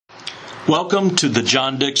Welcome to the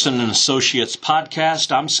John Dixon and Associates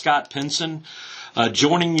podcast. I'm Scott Pinson,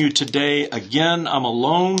 joining you today. Again, I'm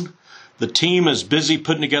alone. The team is busy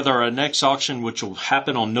putting together our next auction, which will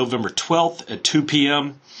happen on November 12th at 2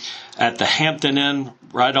 p.m. at the Hampton Inn,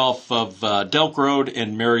 right off of Delk Road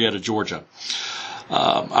in Marietta, Georgia.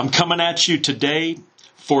 I'm coming at you today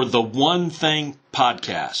for the One Thing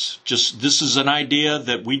podcast. This is an idea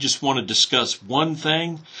that we just want to discuss one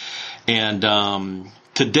thing, and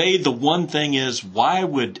today, the one thing is, why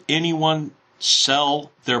would anyone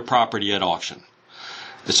sell their property at auction?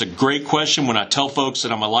 It's a great question. When I tell folks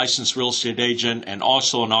that I'm a licensed real estate agent and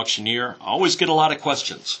also an auctioneer, I always get a lot of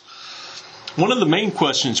questions. One of the main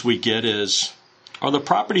questions we get is, are the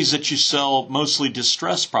properties that you sell mostly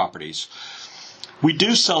distressed properties? We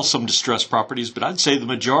do sell some distressed properties, but I'd say the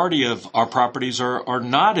majority of our properties are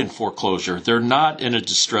not in foreclosure. They're not in a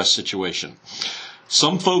distressed situation.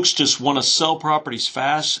 Some folks just want to sell properties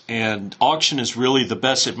fast, and auction is really the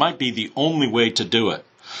best. It might be the only way to do it.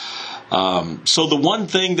 So the one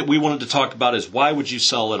thing that we wanted to talk about is, why would you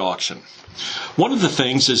sell at auction? One of the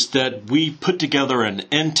things is that we put together an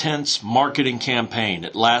intense marketing campaign.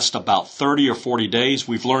 It lasts about 30 or 40 days.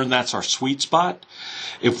 We've learned that's our sweet spot.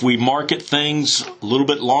 If we market things a little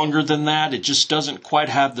bit longer than that, it just doesn't quite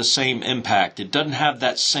have the same impact. It doesn't have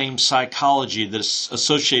that same psychology that's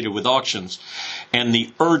associated with auctions and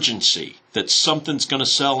the urgency that something's going to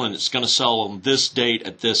sell, and it's going to sell on this date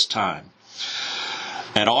at this time.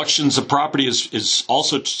 At auctions, the property is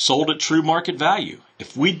also sold at true market value.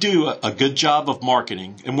 If we do a good job of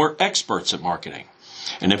marketing, and we're experts at marketing,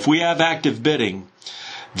 and if we have active bidding,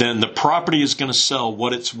 then the property is going to sell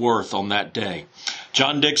what it's worth on that day.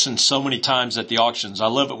 John Dixon, so many times at the auctions, I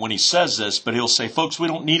love it when he says this, but he'll say, folks, we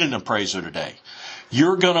don't need an appraiser today.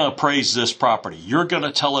 You're going to appraise this property. You're going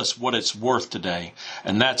to tell us what it's worth today.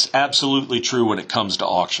 And that's absolutely true when it comes to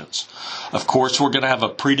auctions. Of course, we're going to have a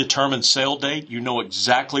predetermined sale date. You know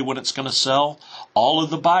exactly when it's going to sell. All of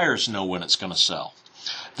the buyers know when it's going to sell.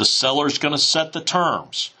 The seller's going to set the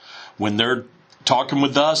terms. When they're talking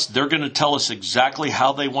with us, they're going to tell us exactly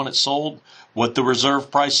how they want it sold, what the reserve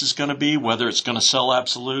price is going to be, whether it's going to sell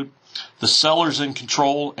absolute. The seller's in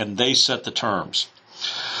control, and they set the terms.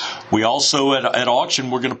 We also, at auction,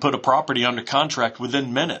 we're going to put a property under contract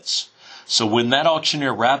within minutes. So when that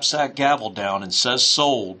auctioneer wraps that gavel down and says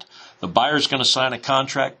sold, the buyer's going to sign a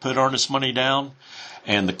contract, put earnest money down,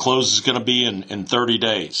 and the close is going to be in 30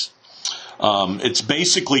 days. It's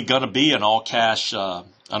basically going to be an all cash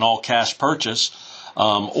purchase.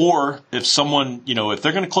 Or if someone, if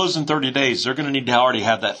they're going to close in 30 days, they're going to need to already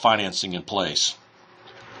have that financing in place.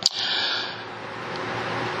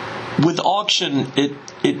 With auction,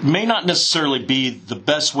 it may not necessarily be the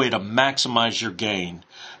best way to maximize your gain,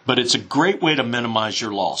 but it's a great way to minimize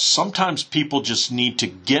your loss. Sometimes people just need to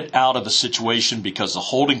get out of a situation because the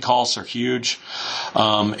holding costs are huge,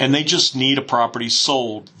 and they just need a property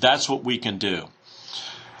sold. That's what we can do.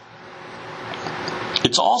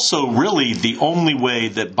 It's also really the only way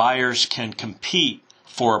that buyers can compete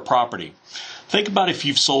for a property. Think about if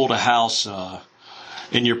you've sold a house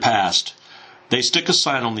in your past. They stick a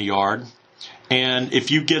sign on the yard, and if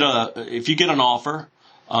you get an offer,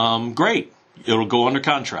 great, it'll go under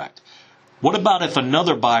contract. What about if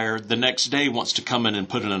another buyer the next day wants to come in and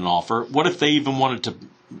put in an offer? What if they even wanted to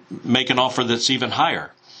make an offer that's even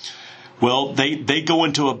higher? Well, they go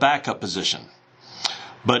into a backup position.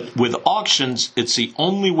 But with auctions, it's the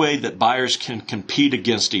only way that buyers can compete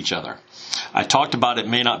against each other. I talked about it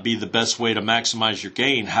may not be the best way to maximize your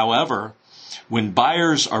gain. However, when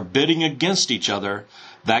buyers are bidding against each other,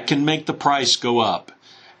 that can make the price go up.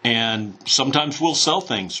 And sometimes we'll sell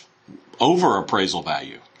things over appraisal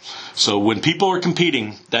value. So when people are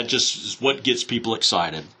competing, that just is what gets people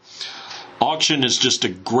excited. Auction is just a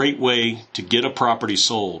great way to get a property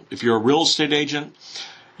sold. If you're a real estate agent,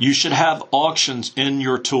 you should have auctions in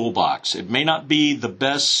your toolbox. It may not be the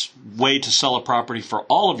best way to sell a property for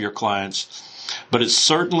all of your clients, but it's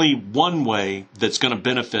certainly one way that's going to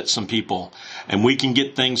benefit some people, and we can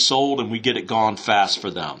get things sold and we get it gone fast for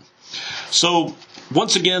them. So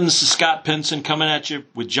once again, this is Scott Pinson coming at you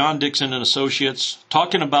with John Dixon and Associates,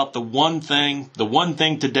 talking about the one thing. The one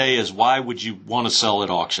thing today is, why would you want to sell at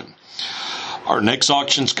auction? Our next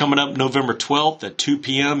auction's coming up November 12th at 2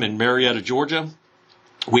 p.m. in Marietta, Georgia.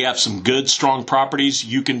 We have some good, strong properties.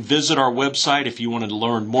 You can visit our website if you want to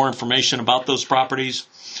learn more information about those properties,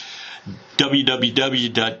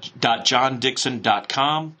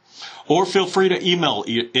 www.johndixon.com, or feel free to email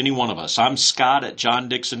any one of us. I'm Scott at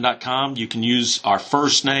johndixon.com. You can use our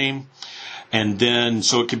first name, and then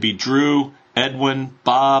so it could be Drew, Edwin,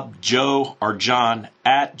 Bob, Joe, or John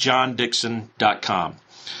at johndixon.com.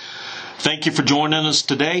 Thank you for joining us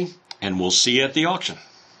today, and we'll see you at the auction.